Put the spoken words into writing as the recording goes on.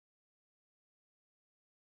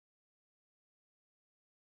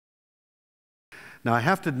Now, I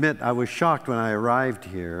have to admit, I was shocked when I arrived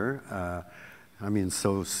here.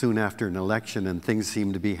 So soon after an election, and things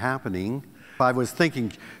seem to be happening. I was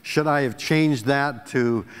thinking, should I have changed that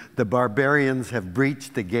to the barbarians have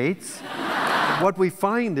breached the gates? What we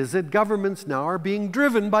find is that governments now are being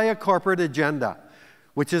driven by a corporate agenda,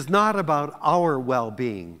 which is not about our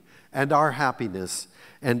well-being and our happiness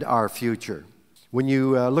and our future. When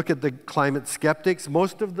you look at the climate skeptics,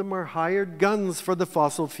 most of them are hired guns for the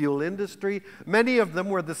fossil fuel industry. Many of them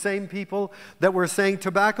were the same people that were saying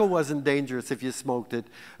tobacco wasn't dangerous if you smoked it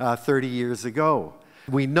 30 years ago.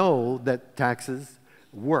 We know that taxes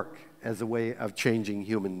work as a way of changing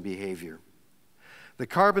human behavior. The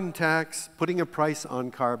carbon tax, putting a price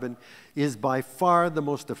on carbon, is by far the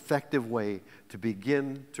most effective way to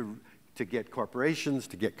begin to get corporations,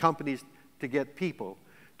 to get companies, to get people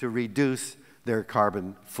to reduce their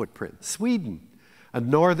carbon footprint. Sweden, a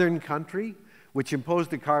northern country which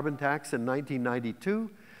imposed a carbon tax in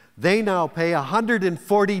 1992, they now pay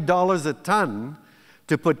 $140 a ton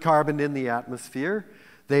to put carbon in the atmosphere.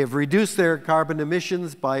 They have reduced their carbon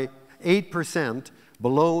emissions by 8%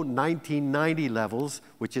 below 1990 levels,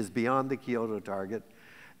 which is beyond the Kyoto target.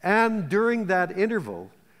 And during that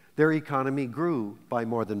interval, their economy grew by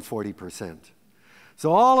more than 40%.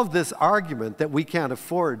 So all of this argument that we can't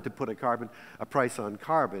afford to put a price on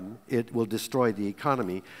carbon, it will destroy the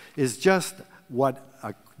economy, is just what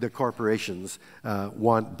the corporations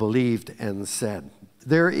want believed and said.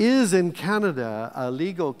 There is in Canada a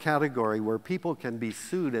legal category where people can be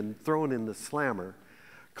sued and thrown in the slammer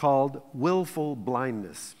called willful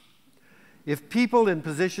blindness. If people in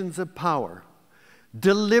positions of power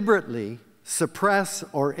deliberately suppress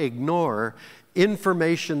or ignore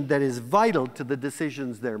information that is vital to the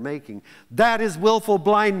decisions they're making, that is willful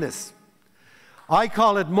blindness. I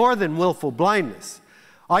call it more than willful blindness.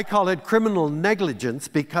 I call it criminal negligence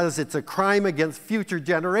because it's a crime against future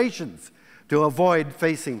generations to avoid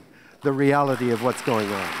facing the reality of what's going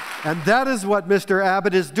on. And that is what Mr.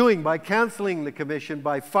 Abbott is doing by canceling the commission,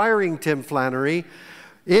 by firing Tim Flannery.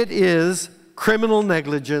 It is criminal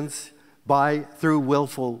negligence through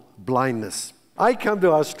willful blindness. I come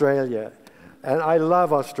to Australia, and I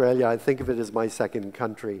love Australia. I think of it as my second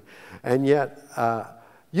country. And yet,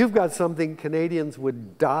 you've got something Canadians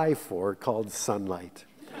would die for called sunlight.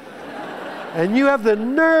 And you have the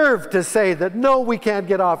nerve to say that, no, we can't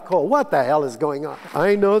get off coal. What the hell is going on?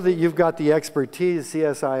 I know that you've got the expertise,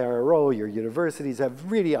 CSIRO, your universities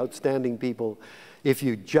have really outstanding people if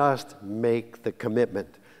you just make the commitment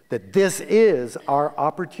that this is our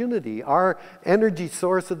opportunity, our energy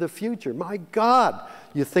source of the future. My God,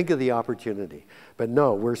 you think of the opportunity. But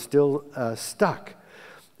no, we're still stuck.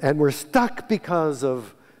 And we're stuck because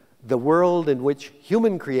of the world in which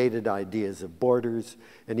human-created ideas of borders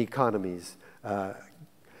and economies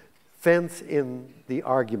fence in the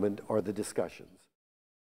argument or the discussions.